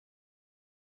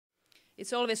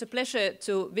It's always a pleasure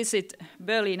to visit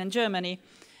Berlin and Germany,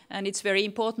 and it's very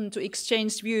important to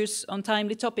exchange views on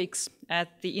timely topics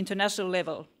at the international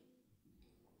level.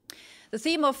 The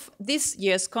theme of this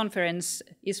year's conference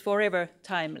is forever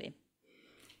timely.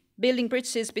 Building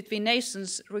bridges between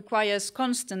nations requires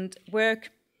constant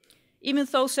work, even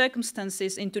though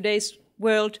circumstances in today's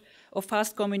world of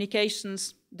fast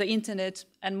communications, the internet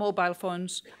and mobile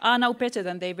phones are now better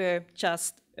than they were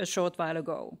just a short while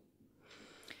ago.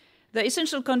 The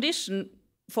essential condition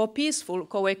for peaceful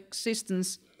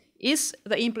coexistence is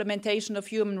the implementation of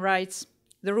human rights,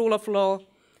 the rule of law,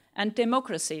 and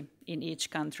democracy in each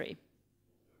country.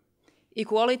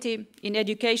 Equality in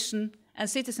education and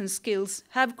citizen skills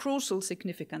have crucial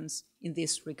significance in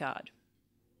this regard.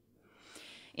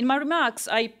 In my remarks,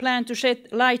 I plan to shed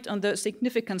light on the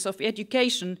significance of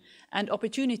education and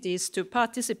opportunities to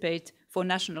participate for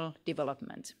national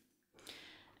development.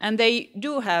 And they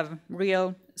do have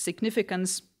real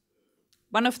significance.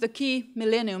 One of the key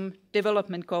Millennium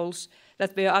Development Goals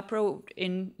that were approved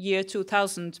in year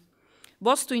 2000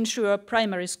 was to ensure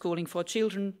primary schooling for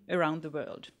children around the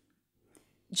world.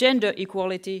 Gender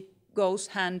equality goes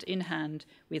hand in hand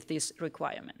with this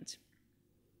requirement.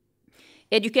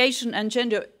 Education and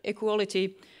gender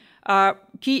equality are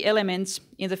key elements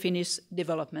in the Finnish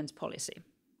development policy.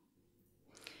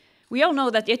 We all know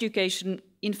that education,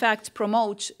 in fact,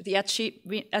 promotes the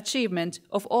achievement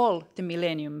of all the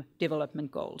Millennium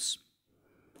Development Goals.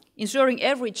 Ensuring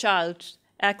every child's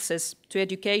access to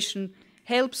education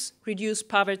helps reduce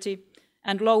poverty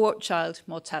and lower child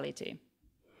mortality.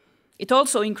 It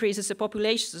also increases the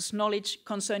population's knowledge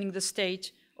concerning the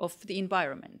state of the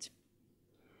environment.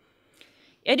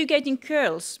 Educating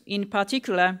girls, in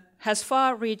particular, has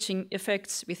far-reaching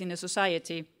effects within a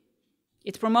society.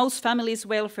 It promotes families'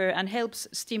 welfare and helps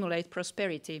stimulate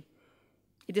prosperity.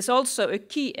 It is also a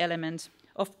key element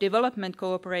of development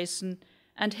cooperation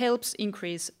and helps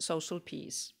increase social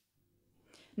peace.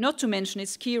 Not to mention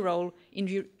its key role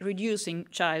in reducing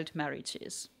child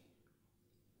marriages.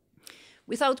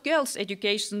 Without girls'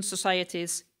 education,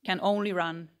 societies can only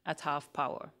run at half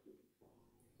power.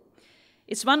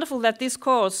 It's wonderful that this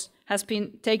cause has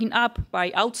been taken up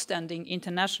by outstanding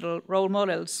international role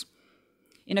models.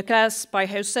 In a class by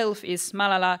herself is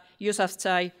Malala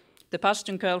Yousafzai, the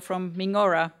Pashtun girl from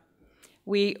Mingora.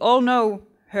 We all know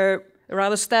her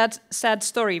rather sad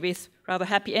story with rather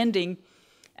happy ending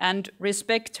and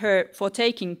respect her for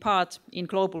taking part in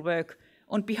global work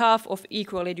on behalf of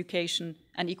equal education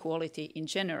and equality in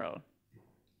general.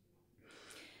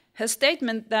 Her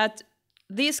statement that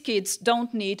these kids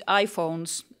don't need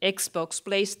iPhones, Xbox,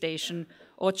 PlayStation,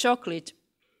 or chocolate,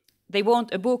 they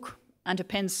want a book and a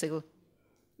pencil,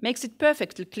 makes it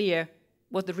perfectly clear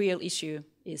what the real issue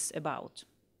is about.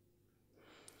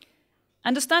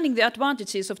 Understanding the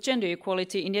advantages of gender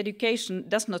equality in education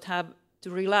does not have to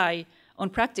rely on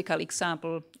practical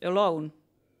example alone.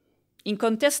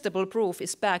 Incontestable proof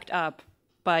is backed up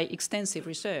by extensive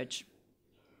research.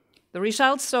 The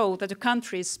results show that a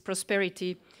country's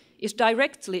prosperity is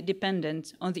directly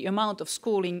dependent on the amount of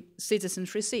schooling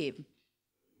citizens receive.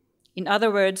 In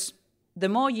other words, the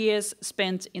more years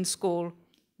spent in school,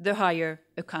 the higher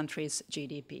a country's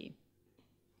GDP.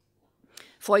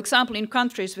 For example, in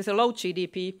countries with a low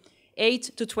GDP,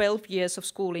 8 to 12 years of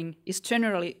schooling is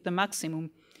generally the maximum,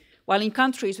 while in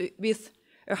countries with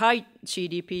a high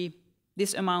GDP,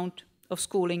 this amount of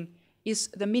schooling is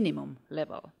the minimum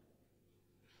level.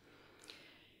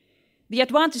 The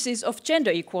advantages of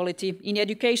gender equality in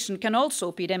education can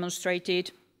also be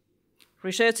demonstrated.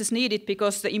 Research is needed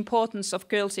because the importance of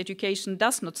girls' education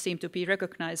does not seem to be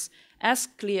recognized as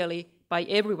clearly by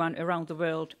everyone around the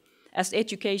world as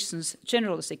education's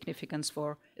general significance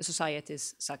for a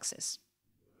society's success.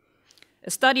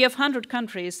 A study of 100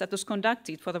 countries that was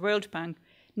conducted for the World Bank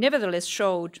nevertheless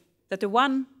showed that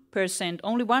only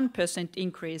 1%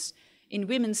 increase in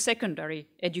women's secondary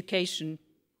education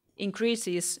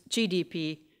increases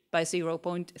GDP by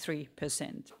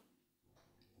 0.3%.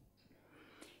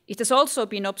 It has also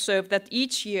been observed that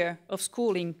each year of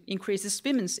schooling increases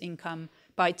women's income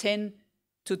by 10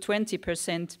 to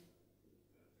 20%.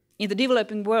 In the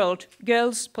developing world,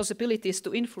 girls' possibilities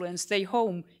to influence their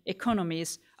home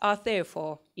economies are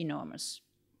therefore enormous.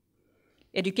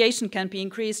 Education can be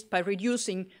increased by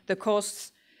reducing the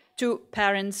costs to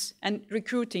parents and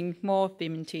recruiting more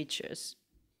women teachers.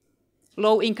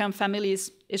 Low-income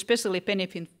families especially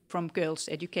benefit from girls'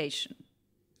 education.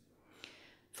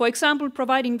 For example,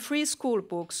 providing free school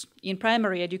books in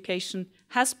primary education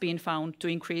has been found to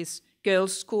increase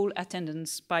girls' school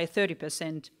attendance by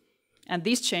 30%, and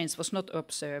this change was not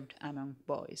observed among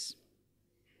boys.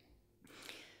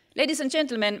 Ladies and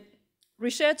gentlemen,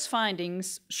 research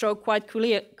findings show quite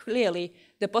clearly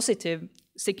the positive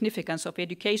significance of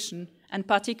education, and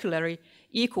particularly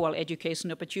equal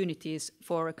education opportunities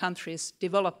for a country's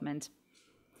development.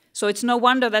 So it's no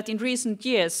wonder that in recent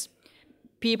years,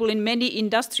 people in many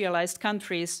industrialized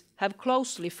countries have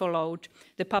closely followed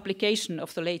the publication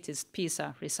of the latest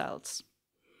PISA results.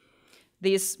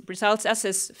 These results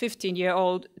assess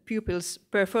 15-year-old pupils'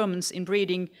 performance in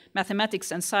reading,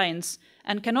 mathematics, and science,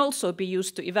 and can also be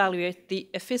used to evaluate the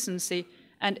efficiency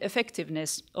and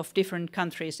effectiveness of different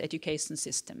countries' education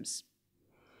systems.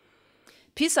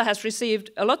 PISA has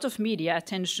received a lot of media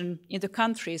attention in the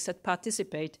countries that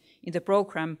participate in the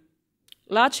program.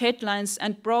 Large headlines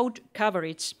and broad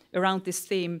coverage around this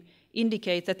theme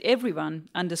indicate that everyone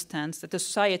understands that the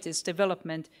society's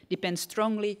development depends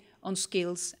strongly on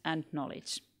skills and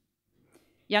knowledge.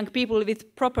 Young people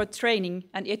with proper training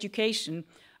and education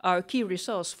are a key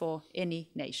resource for any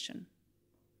nation.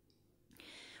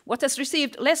 What has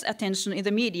received less attention in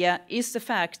the media is the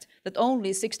fact that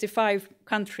only 65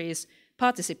 countries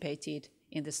participated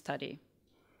in the study.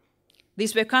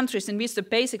 These were countries in which the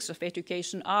basics of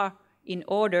education are in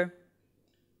order.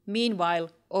 Meanwhile,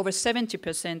 over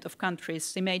 70% of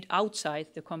countries remained outside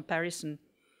the comparison.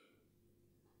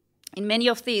 In many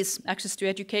of these, access to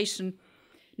education,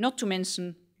 not to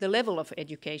mention the level of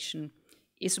education,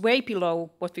 is way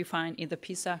below what we find in the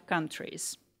PISA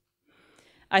countries.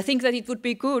 I think that it would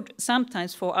be good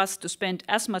sometimes for us to spend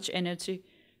as much energy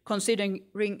considering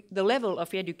the level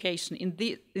of education in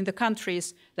the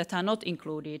countries that are not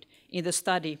included in the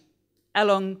study,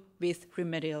 along with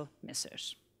remedial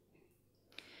measures.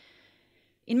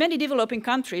 In many developing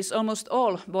countries, almost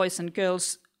all boys and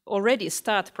girls already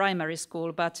start primary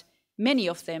school, but many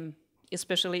of them,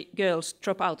 especially girls,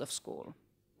 drop out of school.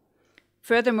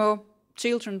 Furthermore,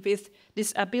 children with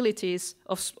disabilities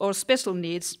or special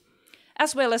needs,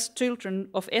 as well as children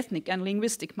of ethnic and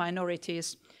linguistic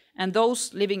minorities and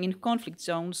those living in conflict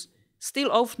zones, still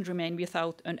often remain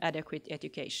without an adequate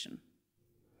education.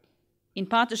 In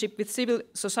partnership with civil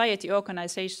society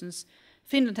organizations,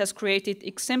 Finland has created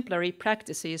exemplary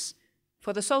practices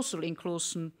for the social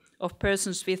inclusion of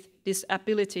persons with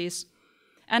disabilities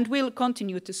and will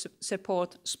continue to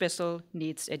support special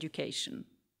needs education.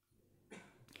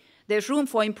 There's room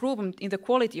for improvement in the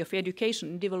quality of education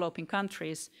in developing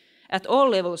countries at all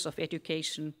levels of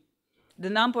education. The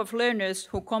number of learners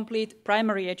who complete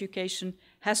primary education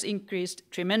has increased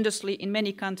tremendously in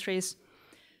many countries,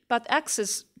 but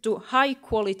access to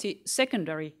high-quality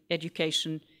secondary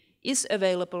education is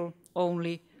available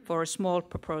only for a small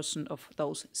proportion of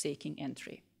those seeking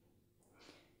entry.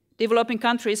 Developing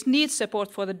countries need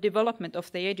support for the development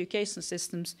of their education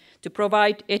systems to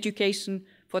provide education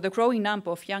for the growing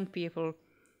number of young people,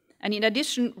 and in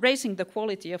addition, raising the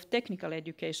quality of technical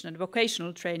education and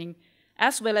vocational training,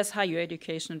 as well as higher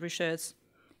education and research,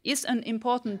 is an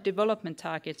important development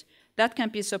target that can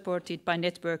be supported by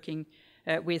networking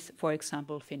with, for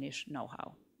example, Finnish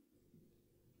know-how.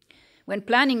 When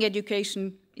planning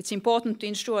education, it's important to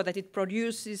ensure that it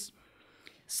produces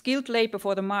skilled labor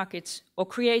for the markets or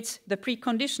creates the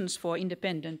preconditions for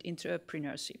independent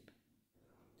entrepreneurship.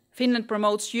 Finland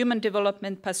promotes human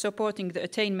development by supporting the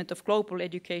attainment of global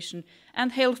education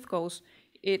and health goals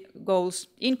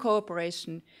in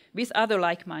cooperation with other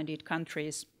like-minded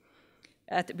countries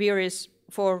at various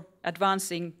for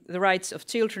advancing the rights of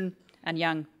children and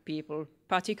young people,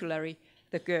 particularly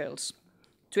the girls,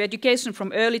 to education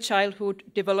from early childhood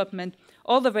development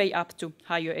all the way up to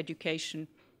higher education,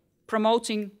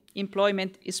 promoting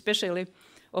employment especially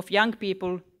of young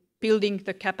people, building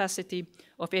the capacity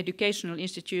of educational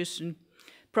institutions,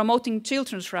 promoting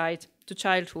children's right to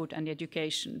childhood and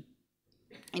education,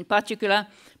 in particular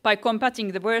by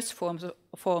combating the worst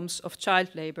forms of child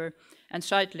labor and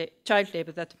child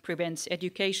labor that prevents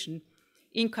education,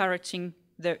 encouraging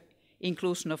the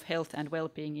inclusion of health and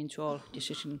well-being into all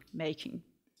decision-making.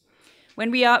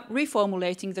 When we are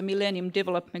reformulating the Millennium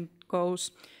Development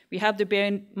Goals, we have to bear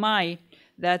in mind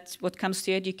that what comes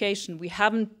to education, we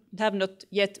have not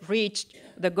yet reached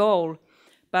the goal,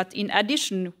 but in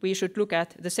addition, we should look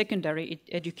at the secondary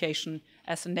education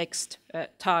as the next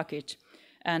target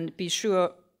and be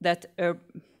sure that a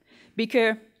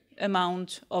bigger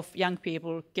amount of young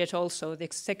people get also the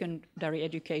secondary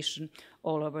education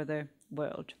all over the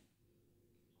world.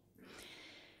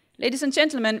 Ladies and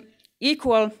gentlemen,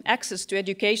 equal access to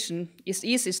education is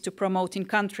easiest to promote in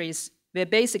countries where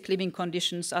basic living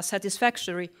conditions are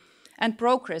satisfactory and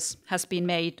progress has been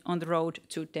made on the road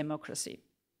to democracy.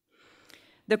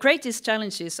 The greatest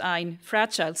challenges are in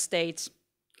fragile states,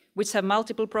 which have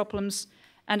multiple problems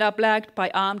and are plagued by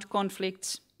armed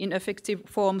conflicts, ineffective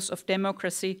forms of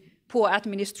democracy, poor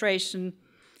administration,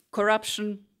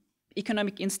 corruption,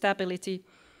 economic instability,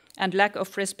 and lack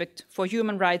of respect for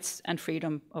human rights and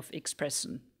freedom of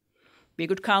expression. We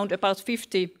could count about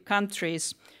 50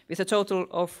 countries with a total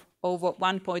of over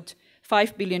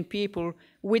 1.5 billion people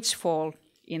which fall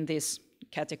in this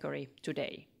category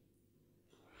today.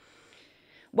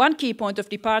 One key point of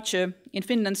departure in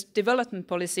Finland's development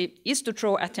policy is to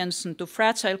draw attention to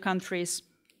fragile countries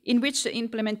in which the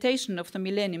implementation of the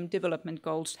Millennium Development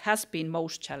Goals has been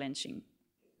most challenging.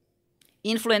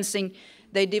 Influencing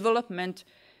their development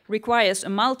requires a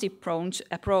multi-pronged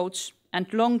approach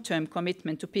and long-term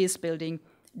commitment to peace-building,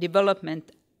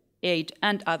 development aid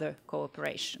and other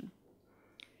cooperation.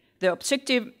 The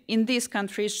objective in these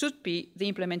countries should be the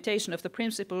implementation of the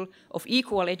principle of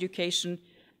equal education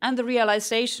and the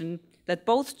realization that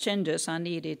both genders are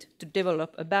needed to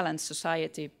develop a balanced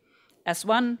society as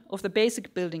one of the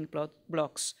basic building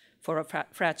blocks for a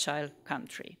fragile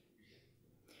country.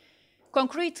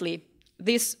 Concretely,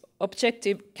 this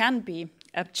objective can be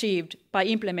achieved by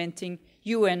implementing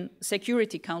UN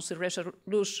Security Council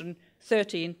Resolution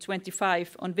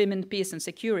 1325 on women, peace and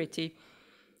security.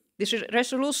 This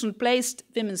resolution placed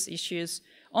women's issues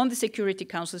on the Security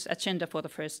Council's agenda for the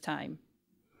first time.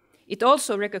 It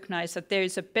also recognized that there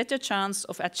is a better chance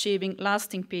of achieving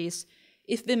lasting peace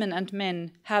if women and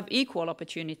men have equal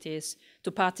opportunities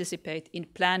to participate in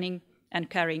planning and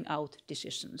carrying out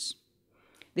decisions.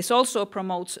 This also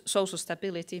promotes social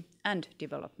stability and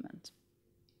development.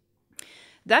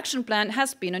 The action plan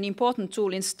has been an important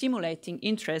tool in stimulating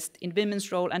interest in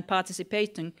women's role and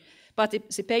participation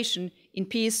in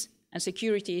peace and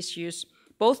security issues,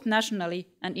 both nationally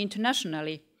and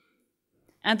internationally.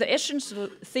 And the essential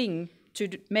thing to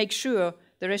make sure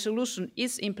the resolution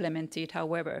is implemented,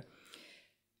 however,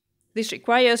 this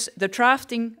requires the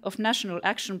drafting of national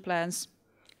action plans,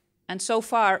 and so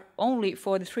far only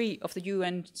 43 of the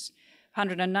UN's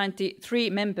 193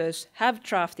 members have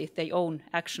drafted their own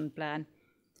action plan.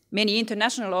 Many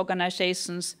international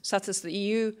organizations, such as the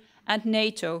EU and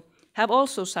NATO, have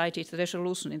also cited the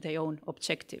resolution in their own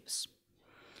objectives.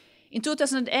 In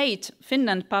 2008,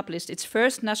 Finland published its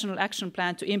first national action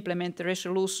plan to implement the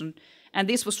resolution, and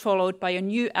this was followed by a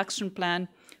new action plan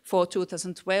for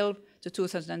 2012 to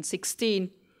 2016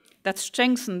 that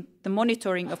strengthened the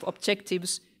monitoring of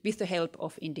objectives with the help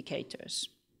of indicators.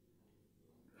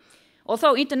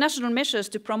 Although international measures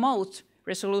to promote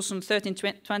Resolution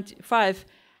 1325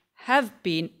 have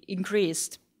been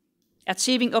increased,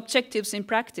 achieving objectives in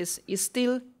practice is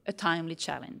still a timely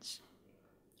challenge.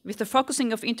 With the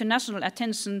focusing of international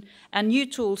attention and new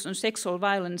tools on sexual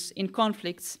violence in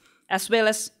conflicts, as well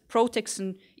as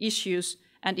protection issues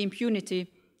and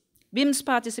impunity, women's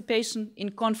participation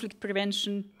in conflict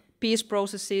prevention, peace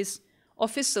processes,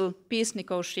 official peace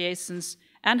negotiations,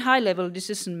 and high-level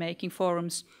decision-making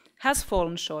forums has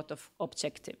fallen short of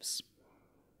objectives.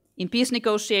 In peace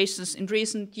negotiations in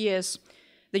recent years,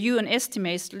 the UN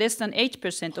estimates less than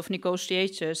 8% of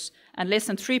negotiators and less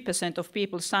than 3% of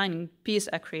people signing peace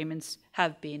agreements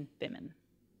have been women.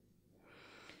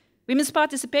 Women's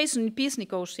participation in peace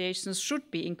negotiations should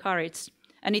be encouraged,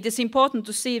 and it is important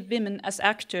to see women as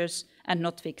actors and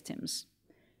not victims.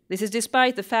 This is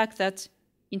despite the fact that,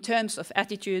 in terms of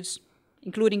attitudes,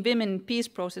 including women in peace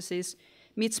processes,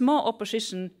 meets more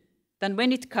opposition than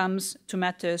when it comes to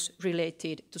matters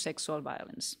related to sexual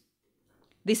violence.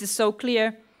 This is so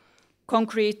clear,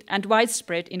 concrete, and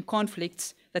widespread in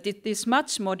conflicts that it is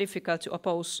much more difficult to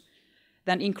oppose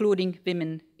than including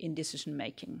women in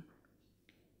decision-making.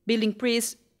 Building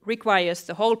peace requires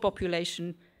the whole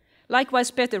population.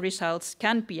 Likewise, better results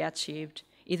can be achieved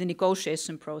in the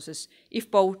negotiation process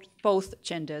if both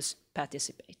genders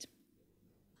participate.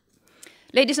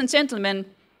 Ladies and gentlemen,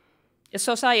 a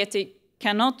society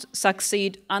cannot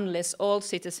succeed unless all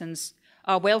citizens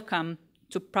are welcome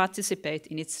to participate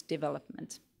in its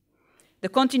development. The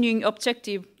continuing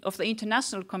objective of the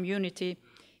international community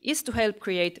is to help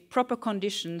create proper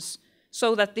conditions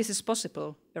so that this is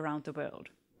possible around the world.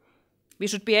 We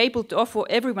should be able to offer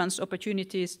everyone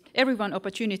opportunities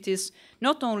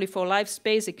not only for life's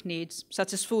basic needs,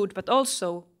 such as food, but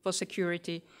also for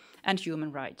security and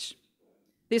human rights.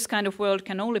 This kind of world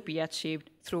can only be achieved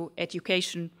through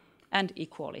education and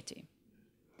equality.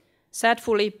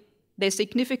 Sadly, their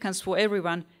significance for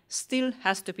everyone still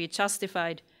has to be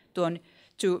justified to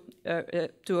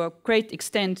a great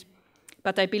extent,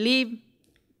 but I believe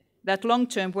that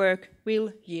long-term work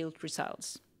will yield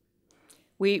results.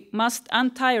 We must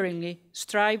untiringly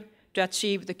strive to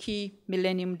achieve the key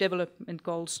Millennium Development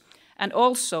Goals and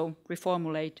also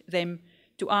reformulate them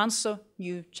to answer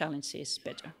new challenges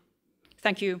better.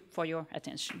 Thank you for your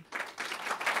attention.